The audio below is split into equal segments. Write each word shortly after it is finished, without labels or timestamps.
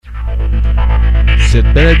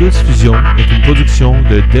Cette balado-diffusion est une production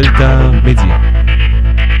de Delta Media.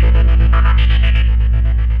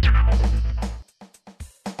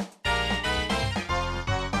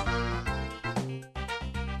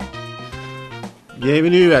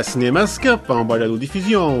 Bienvenue à Cinémascope en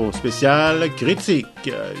balado-diffusion spéciale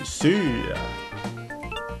critique sur...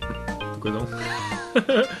 Quoi donc?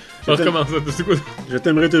 On recommence ça, c'est quoi? Je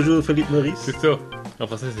t'aimerais toujours, Philippe Maurice. C'est ça. En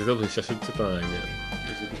français, c'est ça, vous allez chercher tout ça en anglais.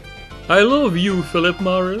 I love you, Philip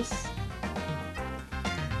Morris.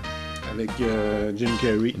 Avec Jim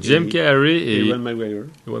Carrey. Jim Carrey et Ewan McGregor.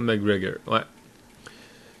 Ewan McGregor, ouais.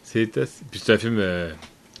 Puis c'est un film,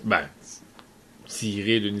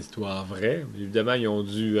 tiré d'une histoire vraie. Évidemment, ils ont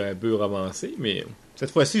dû un peu romancer, mais...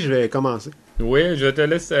 Cette fois-ci, je vais commencer. Oui, je te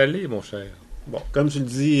laisse aller, mon cher. Bon, comme tu le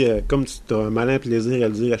dis, comme tu as un malin plaisir à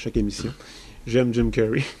le dire à chaque émission, j'aime Jim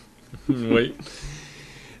Carrey. Oui.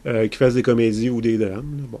 Qu'il fasse des comédies ou des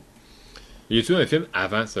drames. Là. Bon. Y a-tu un film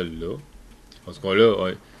avant celui-là? Parce qu'on l'a...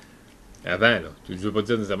 Avant, là. Je veux pas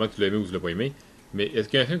dire nécessairement que tu l'as aimé ou que tu l'as pas aimé, mais est-ce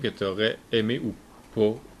qu'il y a un film que tu aurais aimé ou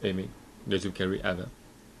pas aimé de Jim Carrey avant?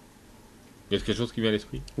 Y a quelque chose qui vient à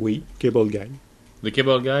l'esprit? Oui, Cable Guy. The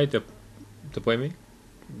Cable Guy, t'as pas aimé?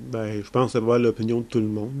 Ben, je pense avoir l'opinion de tout le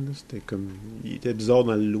monde. Là. C'était comme... Il était bizarre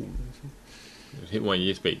dans le lot. Ouais, il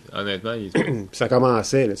est space. Honnêtement, il est space. Puis ça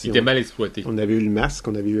commençait. Là, il était mal exploité. On avait eu le Masque,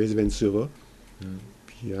 on avait eu Ace Ventura.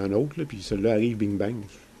 Puis un autre, là, puis celui-là arrive, bing bang.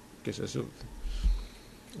 Qu'est-ce que c'est ça?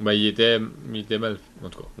 Ben, il était mal... En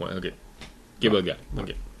tout cas, ouais, ok. Cable Guy,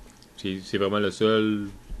 ok. C'est vraiment le seul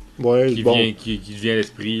qui vient à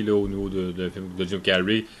l'esprit là, au niveau d'un film de Jim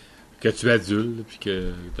Carrey que tu adules puis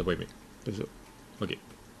que t'as pas aimé. C'est ça. Ok.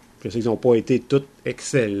 Je sais qu'ils n'ont pas été tous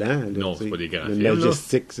excellents. Là, non, c'est pas des grands le films.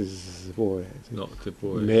 Majestic, c'est pas... Non, c'est pas...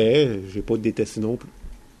 Mais j'ai pas détesté non plus.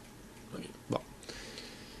 Okay. Bon.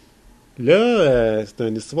 Là, c'est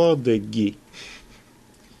une histoire de gay.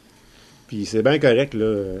 Puis c'est bien correct,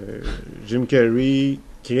 là. Jim Carrey,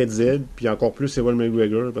 crédible, puis encore plus Ewan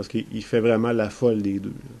McGregor, parce qu'il fait vraiment la folle des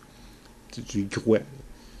deux. Tu y crois.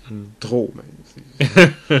 Trop, même.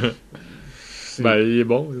 Ben, il est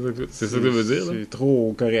bon, c'est ça que tu veux dire. Là. C'est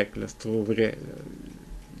trop correct, là. C'est trop vrai. Là.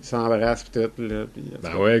 Il s'embrasse peut-être, là. Puis,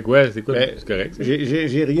 ben ouais, quoi, c'est quoi? Ben, c'est correct. Ça.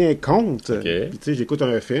 J'ai rien contre. Okay. Puis tu sais, j'écoute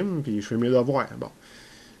un film, puis je fais mes devoirs. Bon.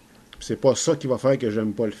 Puis c'est pas ça qui va faire que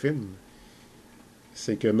j'aime pas le film.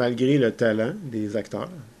 C'est que malgré le talent des acteurs,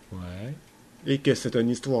 ouais. Et que c'est une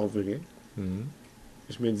histoire vraie,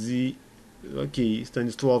 je me dis, OK, c'est une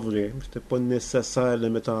histoire vraie. C'était pas nécessaire de le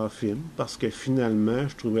mettre en film, parce que finalement,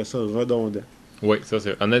 je trouvais ça redondant. Oui, ça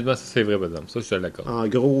c'est honnêtement, ça c'est vrai, par exemple. Ça, je suis d'accord. En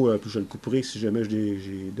gros, puis je le couperai si jamais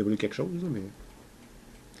j'ai dévoilé quelque chose, là,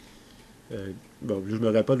 mais... bon, je me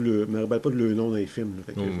rappelle pas de le nom dans les films. Là,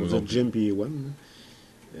 fait que, je veux dire Jim et Ewan.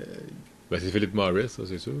 Ben, c'est Philip Morris, ça,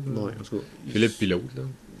 c'est sûr. Ouais, en tout cas, Philippe Pilote, là.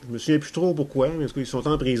 Je me souviens plus trop pourquoi, mais en tout cas, ils sont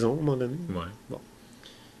en prison à un moment donné. Ouais. Bon.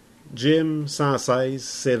 Jim, 116,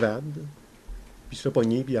 s'évade, puis il se fait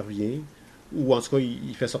pogner, puis il revient. Ou en tout cas,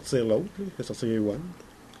 il fait sortir l'autre, là, il fait sortir Ewan.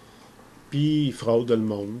 Puis il fraude le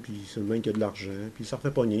monde, puis c'est le même qui a de l'argent, puis il s'en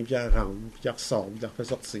refait pogner, puis il rentre, puis il ressort, puis il refait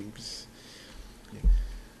sortir. Puis...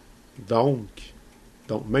 Donc,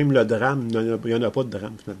 même le drame, il n'y en a pas de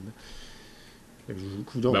drame, finalement.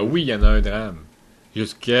 Ben oui, il y en a un drame. Il y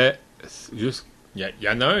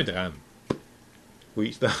en a un drame.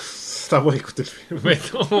 Oui, c'est à voir écouter le film. Mais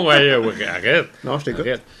non, ouais, arrête. Non, je t'écoute.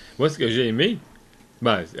 Arrête. Moi, ce que j'ai aimé,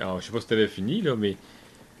 ben, alors, je sais pas si t'avais fini, là, mais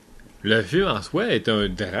le film en soi est un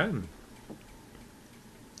drame.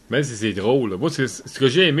 Même si c'est drôle. Là. Moi, ce que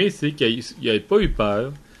j'ai aimé, c'est qu'il n'y avait pas eu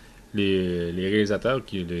peur. Les réalisateurs,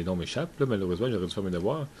 les noms m'échappent, là, malheureusement, j'aurais dû faire mes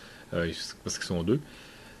devoirs, parce qu'ils sont deux.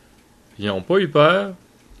 Ils n'ont pas eu peur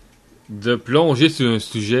de plonger sur un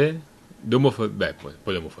sujet d'homophobie. Ben,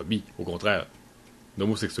 pas d'homophobie, au contraire,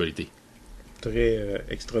 d'homosexualité. Très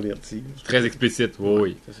extraverti. Très explicite,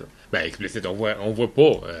 oui. C'est ça. Ben, explicite, on voit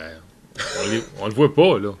pas. On le voit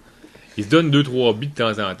pas, là. Il se donne 2-3 billes de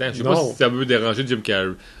temps en temps. Je sais pas si ça veut déranger Jim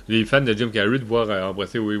Carrey. Les fans de Jim Carrey de voir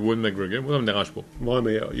embrasser Ewan McGregor, moi, ça me dérange pas. Ouais,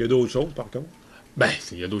 mais il y a d'autres choses, par contre. Ben,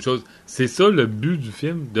 il y a d'autres choses. C'est ça le but du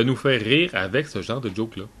film, de nous faire rire avec ce genre de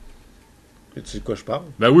joke-là. Et tu sais de quoi je parle?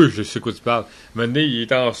 Ben oui, je sais de quoi tu parles. Maintenant, il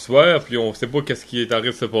est en sueur, puis on sait pas qu'est-ce qui est en train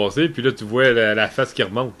de se passer, puis là, tu vois la face qui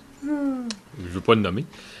remonte. Je veux pas le nommer,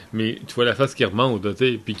 mais tu vois la face qui remonte, tu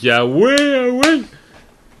sais, puis qui a oui.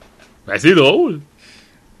 Ben, c'est drôle.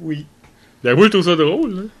 Oui. Ben oui, je trouve ça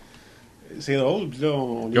drôle, là. C'est drôle, puis là,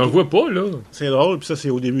 on le voit pas, là. C'est drôle, puis ça, c'est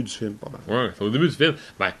au début du film, pas mal. Ouais, c'est au début du film.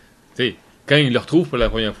 Ben, tu sais, quand il le retrouve pour la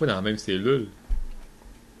première fois dans la même cellule,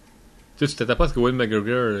 tu t'attends pas à ce que Ewan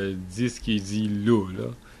McGregor dise ce qu'il dit là.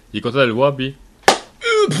 Il est content de le voir, puis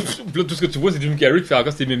Puis là, tout ce que tu vois, c'est Jim Carrey qui fait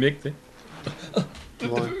encore ses mimiques, tu sais.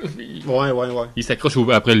 Ouais. Il s'accroche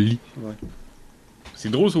après le lit. Ouais. C'est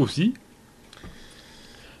drôle, ça aussi.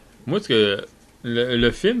 Moi, ce que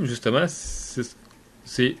le film, justement,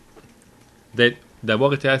 c'est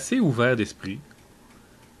d'avoir été assez ouvert d'esprit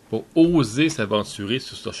pour oser s'aventurer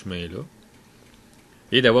sur ce chemin-là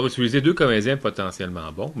et d'avoir utilisé deux comédiens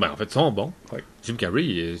potentiellement bons. Ben, en fait, ils sont bons. Ouais. Jim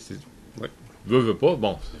Carrey, Ouais. veut pas.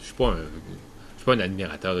 Bon, je suis pas un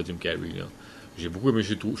admirateur de Jim Carrey, là. J'ai beaucoup aimé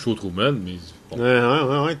Show Truman, mais bon.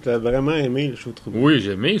 Ouais, t'as vraiment aimé le show Truman. Oui,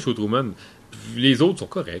 j'ai aimé Show Truman. Les autres sont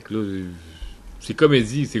corrects, là. C'est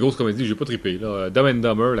comédie, c'est grosse comédie, j'ai pas trippé, là. Dumb and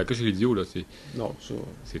Dumber, La Coche et l'idiot, là, Non, ça.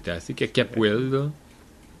 c'était assez cacapouelle, là.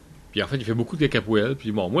 Puis en fait, il fait beaucoup de cacapouelle.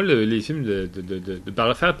 Puis bon, moi, les films de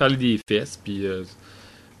faire parler des fesses, puis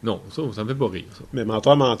non, ça me fait pas rire, ça. Mais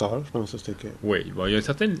menteur, je pense que c'était que. Oui, bon, il y a un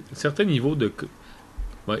certain niveau de...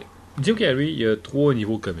 Ouais. Jim Carrey, il y a 3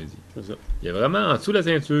 niveaux de comédie. C'est ça. Il y a vraiment en dessous de la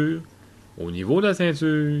ceinture, au niveau de la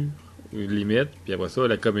ceinture, une limite, puis après ça,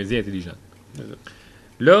 la comédie intelligente. C'est ça.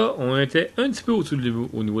 Là, on était un petit peu au-dessus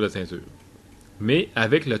au niveau de la ceinture. Mais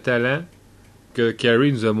avec le talent que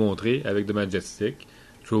Carrey nous a montré avec The Majestic,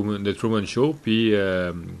 The Truman Show, puis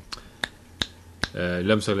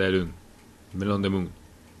L'Homme sur la Lune, Man on the Moon.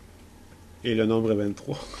 Et le nombre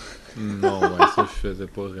 23. Non, ouais, ça, je faisais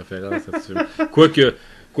pas référence à ça.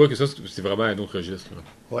 Quoique ça, c'est vraiment un autre registre. Là.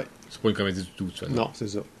 Ouais. C'est pas une comédie du tout, tu vois. Non, c'est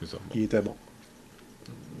ça. C'est ça. Bon. Il était bon.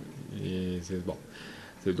 Et c'est bon.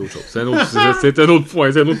 C'est d'autres choses. C'est un autre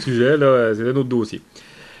point, c'est un autre sujet, là. C'est un autre dossier.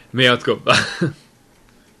 Mais en tout cas,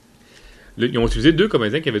 ils ont utilisé 2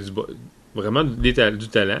 comédiens qui avaient vraiment du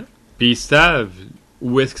talent, puis ils savent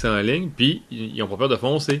où est-ce qu'ils s'enlignent, puis ils n'ont pas peur de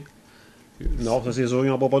foncer. Non, ça c'est sûr, ils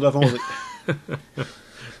n'ont pas peur de foncer.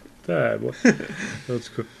 En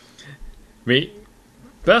tout cas. Mais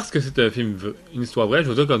parce que c'est un film, une histoire vraie, je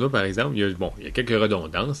veux dire comme toi, par exemple, il y a quelques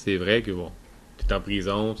redondances. C'est vrai que bon, t'es en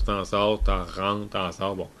prison, tu t'en sors, t'en rentres, t'en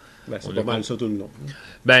sors, bon. Ben, c'est pas mal ça tout le long.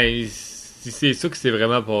 Ben, si c'est ça qui s'est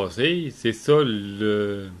vraiment passé, c'est ça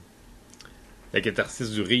la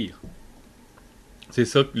catharsis du rire. C'est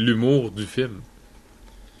ça l'humour du film.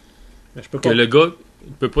 Ben, je peux Que pas. le gars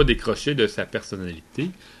ne peut pas décrocher de sa personnalité.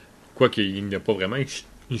 Quoique il n'a pas vraiment,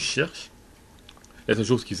 il cherche. La seule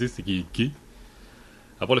chose qu'il sait, c'est qu'il est gay.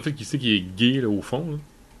 À part le fait qu'il sait qu'il est gay, là, au fond, là,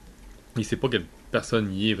 il sait pas quelle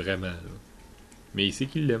personne y est vraiment. Là. Mais il sait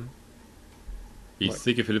qu'il l'aime. Et il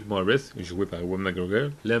sait que Philip Morris, joué par Ewan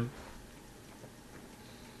McGregor, l'aime.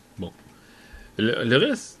 Bon. Le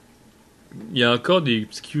reste, il y a encore des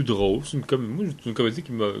petits cues drôles. C'est une comédie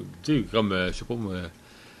qui m'a... Tu sais, comme, je sais pas, moi...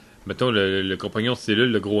 Mettons, le compagnon de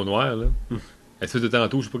cellule, le gros noir, là. Espèce de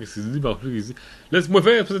tantôt, je sais pas ce qu'il dit, mais en plus, il dit « Laisse-moi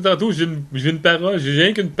faire, espèce de tantôt, j'ai une parole. J'ai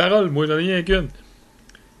rien qu'une parole, moi, j'en ai rien qu'une. »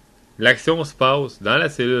 L'action se passe dans la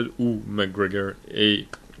cellule où McGregor et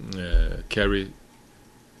Carrey,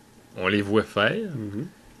 on les voit faire. Mm-hmm.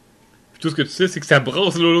 Puis tout ce que tu sais, c'est que ça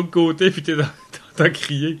brasse de l'autre côté, puis t'entends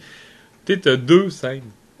crier. Tu sais, t'as 2 scènes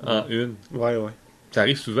en une. Ouais. Ça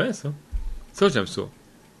arrive souvent, ça. Ça, j'aime ça.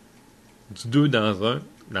 Du 2 dans un,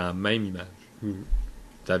 dans la même image. Mm-hmm.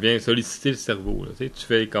 Ça vient solliciter le cerveau. Là. Tu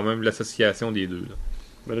fais quand même l'association des deux. Là.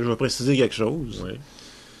 Ben là, je vais préciser quelque chose. Oui.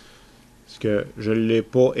 Parce que je l'ai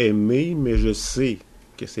pas aimé, mais je sais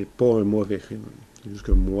que c'est pas un mauvais film. C'est juste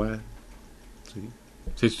que moi...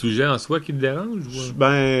 C'est le sujet en soi qui te dérange?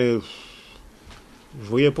 Ben... Je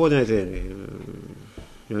voyais pas d'intérêt.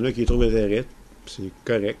 Il y en a qui trouvent intérêt. C'est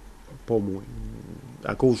correct. Pas moi.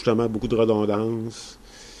 À cause, justement, beaucoup de redondance.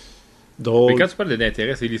 Drôle. Mais quand tu parles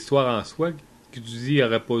d'intérêt, c'est l'histoire en soi que tu dis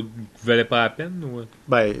valait pas la peine? Ou...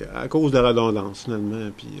 Ben, à cause de la redondance, finalement.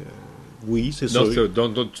 Puis, oui, c'est sûr.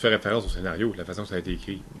 Donc, tu fais référence au scénario, la façon que ça a été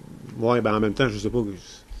écrit. Ouais, ben en même temps, je sais pas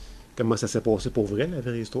comment ça s'est passé pour vrai, la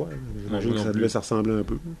vraie histoire. J'imagine que ça ressemblait un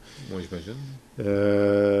peu. Oui, j'imagine.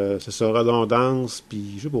 C'est ça, redondance,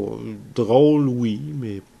 puis je sais pas, drôle, oui,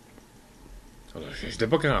 mais... J'étais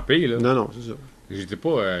pas crampé, là. Non, c'est ça. J'étais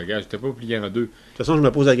pas plié en 2. De toute façon, je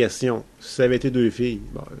me pose la question. Si ça avait été 2 filles,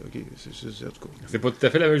 bon, ok, c'est en tout cas. C'est pas tout à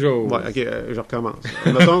fait la même chose. Ouais, ok, je recommence.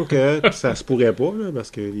 Mettons que ça se pourrait pas, là,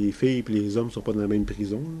 parce que les filles et les hommes sont pas dans la même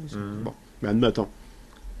prison. Là, bon, mais admettons.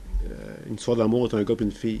 Une histoire d'amour entre un gars et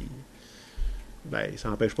une fille. Ben, ça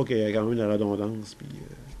n'empêche pas qu'il y ait quand même de la redondance. Puis,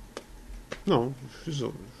 non, c'est ça.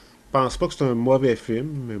 Je pense pas que c'est un mauvais film,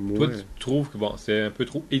 mais moi... Toi, tu trouves que bon, c'est un peu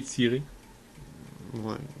trop étiré?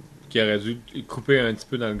 Ouais. Qui aurait dû couper un petit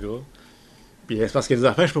peu dans le gras? Puis c'est parce qu'il y a des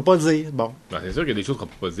affaires que je peux pas dire. Bon. Ben, c'est sûr qu'il y a des choses qu'on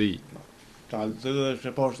peut pas dire. Je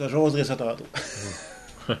sais pas, j'oserais ça tantôt.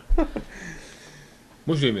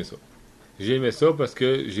 Moi, j'ai aimé ça. J'ai aimé ça parce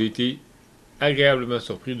que j'ai été agréablement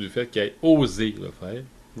surpris du fait qu'il ait osé le faire.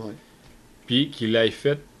 Ouais. Puis qu'il l'ait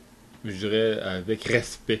fait, je dirais, avec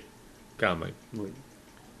respect, quand même. Oui.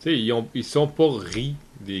 Tu sais, ils sont pas ris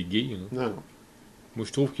des gays. Hein. Non, non. Moi,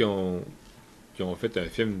 je trouve qu'ils ont fait un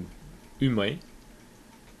film humain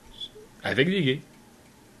avec des gays.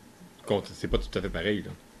 C'est pas tout à fait pareil,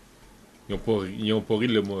 là. Ils ont pas ri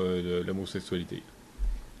de l'homosexualité.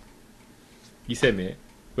 Ils s'aimaient,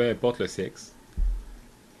 peu importe le sexe.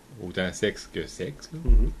 Autant sexe que sexe. Là.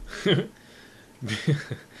 Mhm.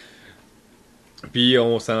 Puis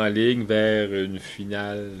on s'enligne vers une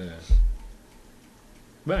finale.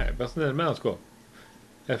 Ben, personnellement, en tout cas,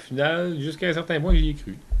 la finale, jusqu'à un certain point, j'y ai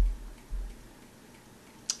cru.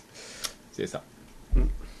 C'est ça. Mm.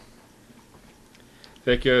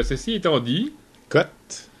 Fait que, ceci étant dit,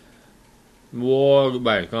 Cote. moi,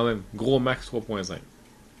 ben, quand même, gros max 3.5.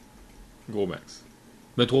 Gros max.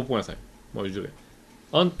 Mais 3.5, moi, je dirais.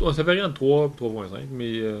 Ça varie entre 3 et 3.5,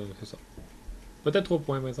 mais c'est ça. Peut-être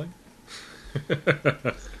 3.25.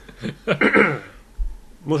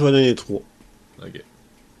 Moi, je vais donner 3. Ok.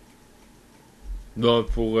 Bon,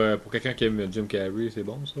 pour quelqu'un qui aime Jim Carrey, c'est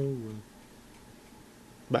bon, ça? Ou...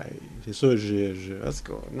 Ben, c'est ça, en tout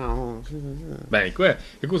cas, non. Ben, quoi?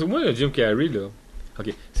 Écoute, moi, Jim Carrey, là...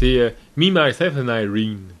 Ok. C'est Me, Myself and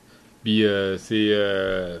Irene. Puis,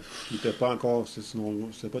 c'est... Il était pas encore,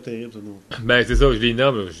 c'est pas terrible, ça, non. Ben, c'est ça, je les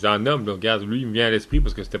nomme. Je l'en nomme, là. Regarde, lui, il me vient à l'esprit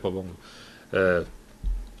parce que c'était pas bon.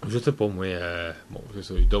 Je sais pas, moi. Bon, c'est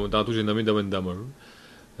ça. Tantôt, j'ai nommé Dumb and Dumber.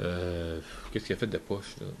 Qu'est-ce qu'il a fait de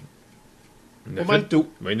poche, là? Pas mal tout.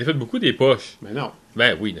 Ben, il a fait beaucoup des poches. Mais non.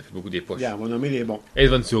 Ben oui, il a fait beaucoup des poches. Regarde, on va nommer les bons. Ace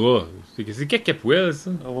Ventura. C'est Capwell,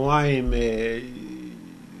 ça? Ouais, mais.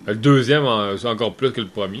 Le deuxième, c'est encore plus que le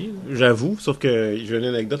premier. Là. J'avoue, sauf que j'ai une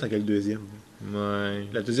anecdote avec le deuxième. Ouais.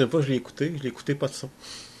 La deuxième fois que je l'ai écouté pas de son.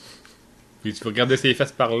 Puis tu peux regarder ses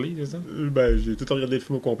fesses parler, c'est ça? Ben, j'ai tout regardé le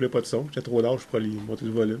film au complet, pas de son. J'étais trop large pour aller monter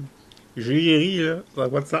le volume. J'ai ri, là, ça n'a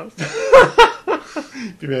pas de sens.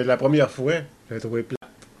 Puis ben, la première fois, j'avais trouvé plate.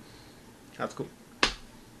 En tout cas.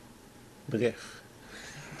 Bref.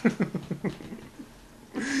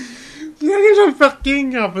 Il arrive dans le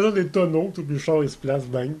parking en faisant des tonneaux, tout le char il se place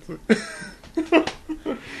bang, tu sais.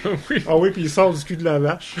 Oui. Ah oui, puis il sort du cul de la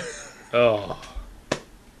vache. Oh.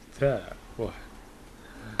 Ça, ouais.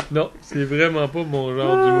 Non, c'est vraiment pas mon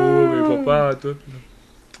genre d'humour, mais pas à tout. Là.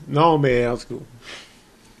 Non, mais en tout cas.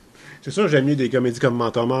 C'est sûr, j'aime mieux des comédies comme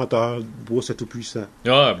Menteur, Bruce est tout puissant.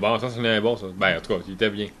 Ah, bon, ça, c'est un bon, ça. Ben, en tout cas, il était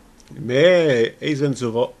bien. Mais Ace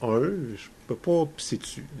Ventura 1, je peux pas pisser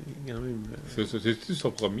dessus. Quand même. C'est-tu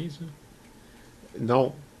son premier, ça?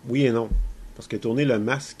 Non, oui et non. Parce qu'il a tourné le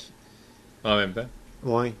masque. En même temps?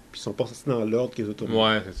 Ouais, puis ils sont pas sortis dans l'ordre qu'ils ont tourné.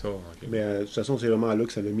 Ouais, c'est ça. Okay. Mais de toute façon, c'est vraiment là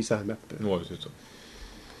que ça l'a mis sa map. Ouais, c'est ça.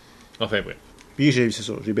 Enfin, bref. Puis c'est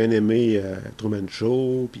ça, j'ai bien aimé Truman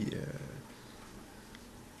Show, puis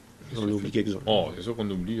j'en ai oublié quelques-uns. Oh, c'est sûr qu'on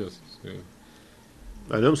oublie, là.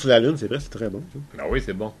 Un homme sur la lune, c'est vrai, c'est très bon. Ça. Ben oui,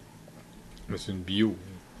 c'est bon. Mais c'est une bio.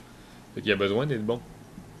 Fait qu'il a besoin d'être bon.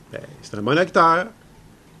 Ben, c'est un bon acteur.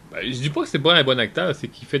 Ben, je dis pas que c'est pas un bon acteur, c'est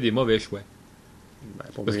qu'il fait des mauvais choix. Ben,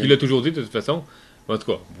 pour Parce bien- qu'il a toujours dit, de toute façon, en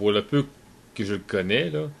tout cas, pour le peu que je le connais,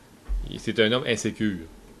 là, c'est un homme insécure.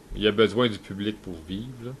 Il a besoin du public pour vivre,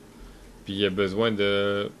 là. Puis il a besoin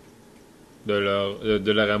de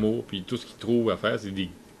leur amour, puis tout ce qu'il trouve à faire, c'est des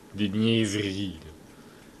niaiseries, là,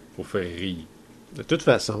 pour faire rire. De toute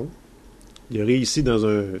façon, il a réussi dans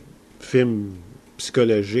un film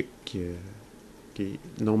psychologique qui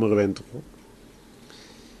est Nombre 23.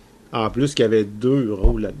 En plus, qu'il y avait 2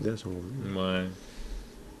 rôles là-dedans, si on veut. Ouais.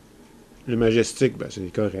 Le Majestic, ben,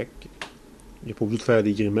 c'est correct. Il n'a pas voulu de faire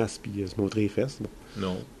des grimaces puis se montrer les fesses. Bon.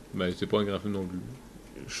 Non. Ben, c'est pas un grand film non plus.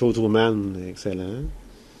 Show Truman, excellent.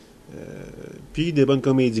 Puis des bonnes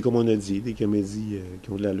comédies, comme on a dit. Des comédies qui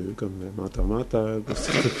ont de l'allure, comme Menteur.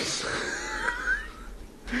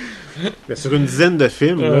 Mais sur une dizaine de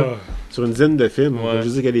films, là, on peut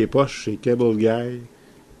juste dire que les poches, c'est Cable Guy,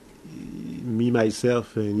 Me,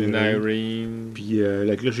 Myself, and Irene. puis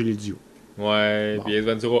La Cloche et l'idiot. Ouais, Bon. puis Ace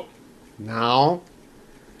Ventura. Non!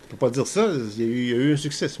 Tu peux pas dire ça. Il y a eu un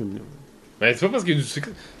succès, ce film-là. Ben, c'est pas parce qu'il y a du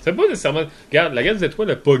succès. C'est pas nécessairement. Regarde, La Guerre des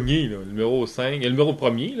Étoiles a pogné, là, le numéro 5. Il y a le numéro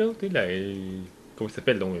 1er, là. Tu sais, comment il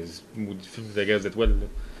s'appelle, donc, le maudit film de La Guerre des Étoiles, là,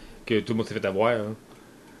 que tout le monde s'est fait avoir, hein.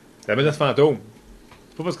 C'est La menace fantôme.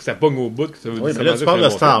 C'est pas parce que ça pogne au bout que ça veut Oui, dire mais là, tu parles de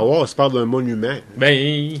Star Wars, tu parles d'un monument. Ben,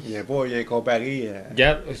 Il y a un comparé.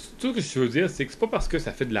 regarde, tout ce que je veux dire, c'est que c'est pas parce que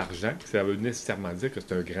ça fait de l'argent que ça veut nécessairement dire que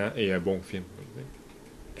c'est un grand et un bon film.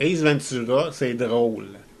 Ace Ventura, c'est drôle.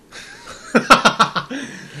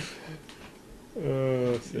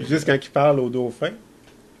 Juste quand il parle au dauphin,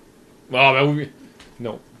 Ah, ben oui.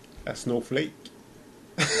 Non. à Snowflake.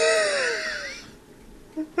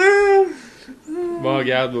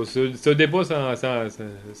 regarde, c'est un débat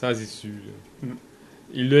sans issue. Là.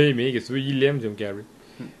 Il l'a aimé, qu'est-ce que tu veux, il aime Jim Carrey.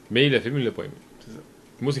 Mais le film, il l'a pas aimé. C'est ça.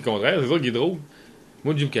 Moi, c'est le contraire, c'est ça qui est drôle.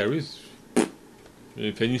 Moi, Jim Carrey,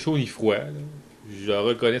 il fait ni chaud ni froid. Là. Je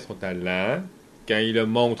reconnais son talent quand il le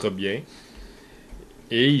montre bien.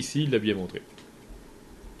 Et ici, il l'a bien montré.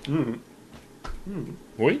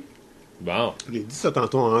 Oui? Bon. Je l'ai dit ça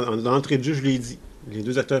tantôt, en entrée de jeu, je l'ai dit. Les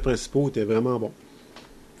 2 acteurs principaux étaient vraiment bons.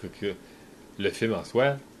 Fait que le film en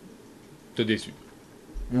soi t'a déçu.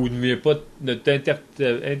 Ou ne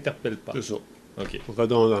t'interpelle pas. C'est ça. OK.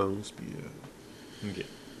 Redondance, puis... OK.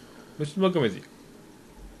 Mais c'est une bonne comédie.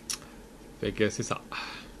 Fait que c'est ça.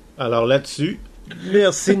 Alors là-dessus,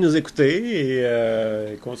 merci de nous écouter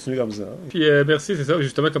et continuez comme ça. Puis merci, c'est ça.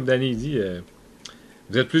 Justement, comme Danny dit,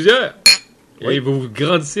 vous êtes plusieurs. Oui. Et vous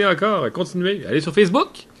grandissez encore. Continuez. Allez sur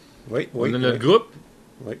Facebook. Oui. On a notre groupe.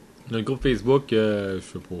 Oui. Notre groupe Facebook, je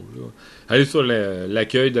sais pas. Là. Allez sur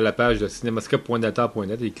l'accueil de la page de cinemascope.net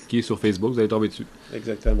et cliquez sur Facebook, vous allez tomber dessus.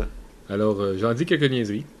 Exactement. Alors, j'en dis quelques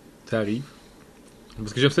niaiseries. Ça arrive.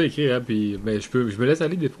 Parce que j'aime ça écrire, hein, puis, mais je me laisse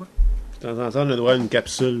aller des fois. De temps en temps, on a droit à une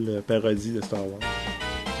capsule parodie de Star Wars.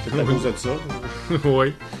 C'est à cause de ça.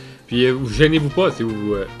 Oui. Puis, gênez-vous pas si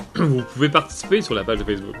vous pouvez participer sur la page de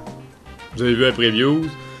Facebook. Vous avez vu un preview,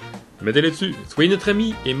 mettez-le dessus. Soyez notre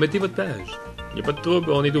ami et mettez votre page. Il n'y a pas de trouble,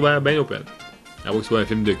 on est ouvert, bien open. À moins que ce soit un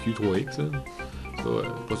film de cul 3X, ça. Ça,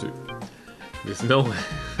 pas sûr. Mais sinon,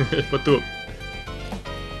 pas de trouble.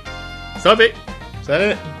 Santé!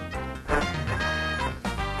 Salut!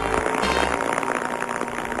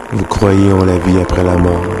 Vous croyez en la vie après la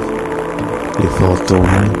mort, les fantômes,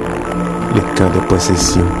 les cas de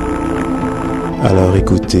possession. Alors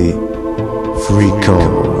écoutez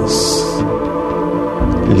Frequences,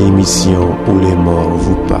 l'émission où les morts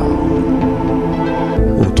vous parlent.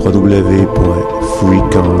 Au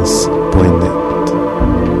www.frequences.net.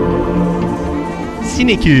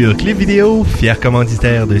 Cinécure Clip Vidéo, fier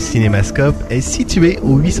commanditaire de Cinémascope, est situé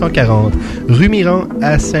au 840 rue Miran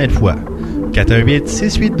à Sainte-Foy.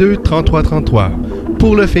 418-682-3333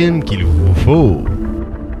 pour le film qu'il vous faut.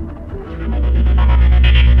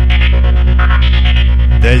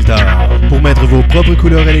 Deltar, pour mettre vos propres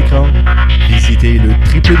couleurs à l'écran, visitez le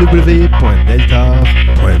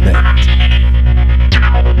www.deltar.net.